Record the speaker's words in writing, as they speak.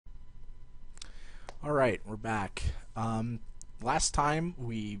All right, we're back. Last time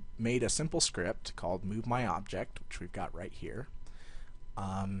we made a simple script called move my object, which we've got right here.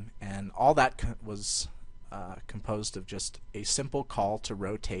 And all that was composed of just a simple call to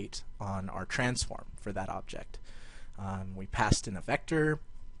rotate on our transform for that object. We passed in a vector,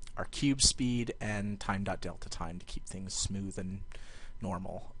 our cube speed, and time.delta time to keep things smooth and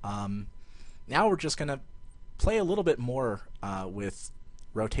normal. Now we're just going to play a little bit more with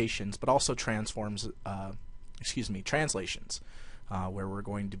rotations, but also translations, where we're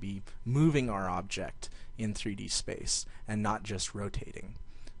going to be moving our object in 3D space and not just rotating.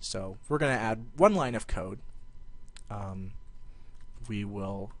 So we're going to add one line of code.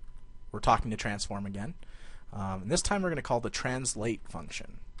 We're talking to transform again. And this time we're going to call the translate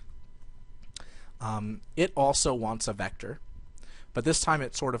function. It also wants a vector, but this time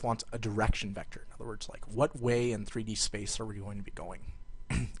it sort of wants a direction vector. In other words, like what way in 3D space are we going to be going?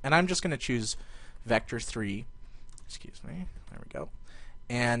 And I'm just going to choose vector 3. Excuse me. There we go.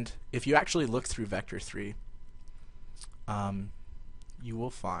 And if you actually look through vector 3, you will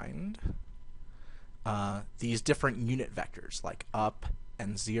find these different unit vectors like up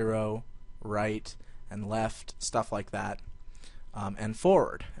and 0, right and left, stuff like that, and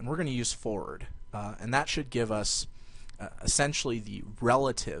forward. And we're going to use forward. And that should give us essentially the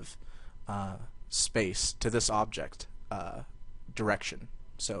relative space to this object direction.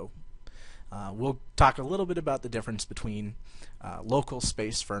 So we'll talk a little bit about the difference between local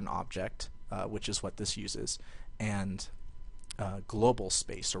space for an object, which is what this uses, and global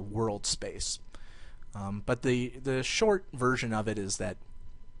space or world space. But the short version of it is that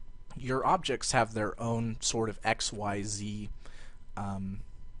your objects have their own sort of x, y, z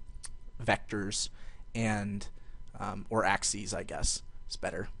vectors and or axes, I guess is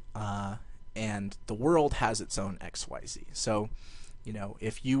better. And the world has its own x, y, z. So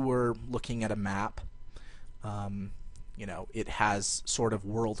if you were looking at a map, it has sort of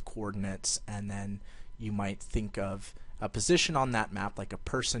world coordinates, and then you might think of a position on that map, like a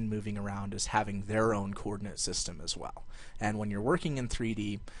person moving around, as having their own coordinate system as well. And when you're working in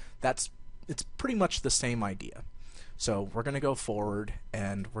 3D, it's pretty much the same idea. So we're going to go forward,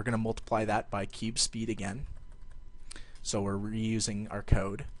 and we're going to multiply that by cube speed again. So we're reusing our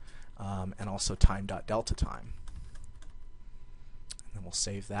code, and also time.delta time. And we'll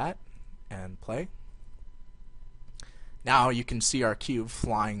save that and play. Now you can see our cube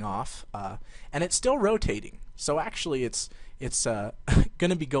flying off, and it's still rotating. So actually, it's going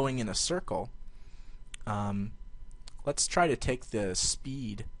to be going in a circle. Let's try to take the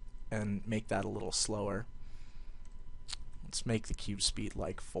speed and make that a little slower. Let's make the cube speed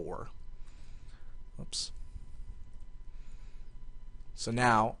like 4. Oops. So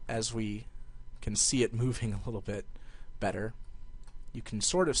now, as we can see it moving a little bit better, you can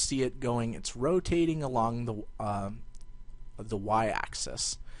sort of see it going. It's rotating along the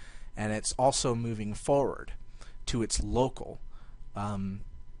y-axis, and it's also moving forward to its local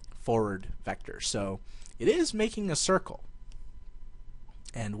forward vector. So it is making a circle,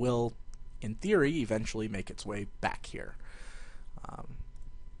 and will, in theory, eventually make its way back here.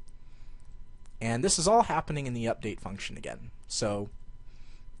 And this is all happening in the update function again. So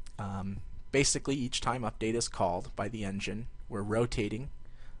basically, each time update is called by the engine, we're rotating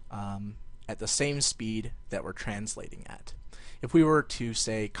at the same speed that we're translating at. If we were to,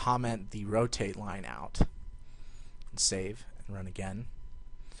 say, comment the rotate line out and save and run again,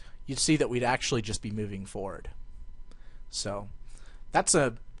 you'd see that we'd actually just be moving forward. So that's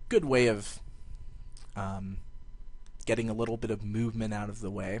a good way of getting a little bit of movement out of the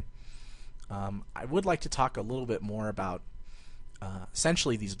way. I would like to talk a little bit more about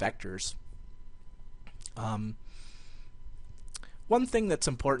essentially these vectors. One thing that's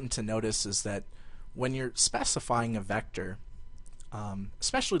important to notice is that when you're specifying a vector,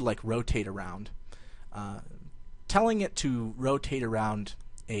 especially like rotate around, telling it to rotate around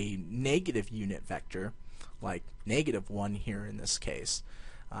a negative unit vector, like -1 here in this case,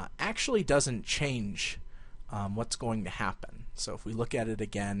 actually doesn't change what's going to happen. So if we look at it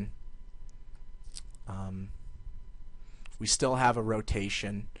again, we still have a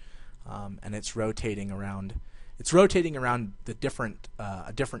rotation, and it's rotating around. It's rotating around a different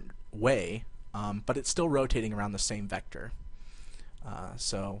way, but it's still rotating around the same vector.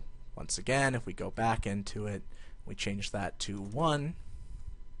 So once again, if we go back into it, we change that to 1.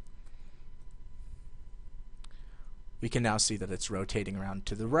 We can now see that it's rotating around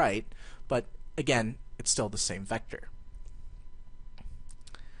to the right, but again, it's still the same vector.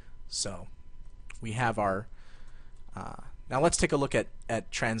 So we have our now let's take a look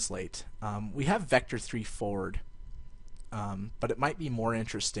at translate. We have vector 3 forward, but it might be more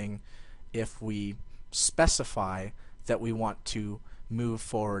interesting if we specify that we want to move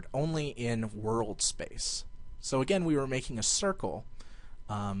forward only in world space. So again, we were making a circle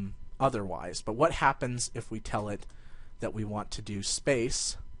otherwise, but what happens if we tell it that we want to do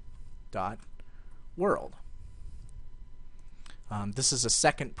space dot world? This is a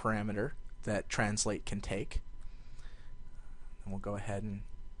second parameter that translate can take, and we'll go ahead and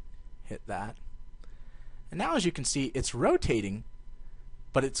hit that. And now, as you can see, it's rotating,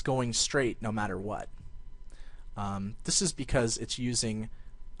 but it's going straight no matter what. This is because it's using,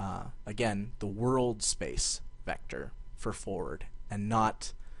 again, the world space vector for forward and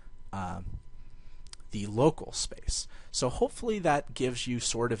not the local space. So hopefully that gives you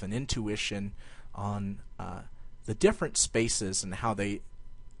sort of an intuition on the different spaces and how they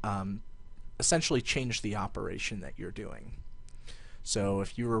essentially change the operation that you're doing. So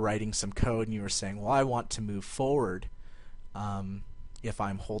if you were writing some code and you were saying, well, I want to move forward if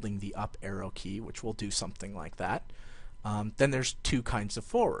I'm holding the up arrow key, which will do something like that, then there's two kinds of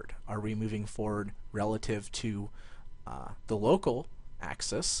forward. Are we moving forward relative to the local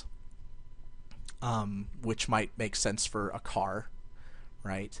axis, which might make sense for a car,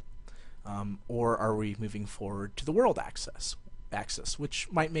 right? Or are we moving forward to the world axis, which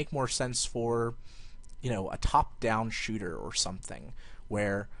might make more sense for, a top-down shooter or something,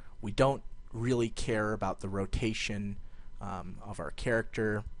 where we don't really care about the rotation of our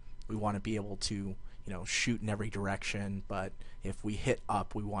character. We want to be able to, shoot in every direction, but if we hit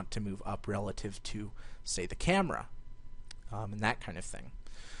up, we want to move up relative to, say, the camera, and that kind of thing.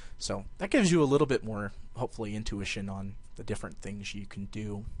 So that gives you a little bit more, hopefully, intuition on the different things you can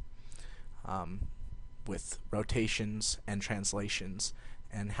do with rotations and translations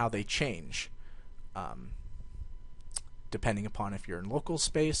and how they change depending upon if you're in local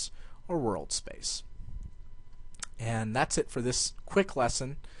space or world space. And that's it for this quick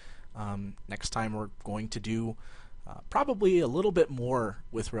lesson. Next time we're going to do probably a little bit more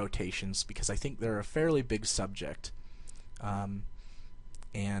with rotations, because I think they're a fairly big subject,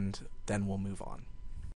 and then we'll move on.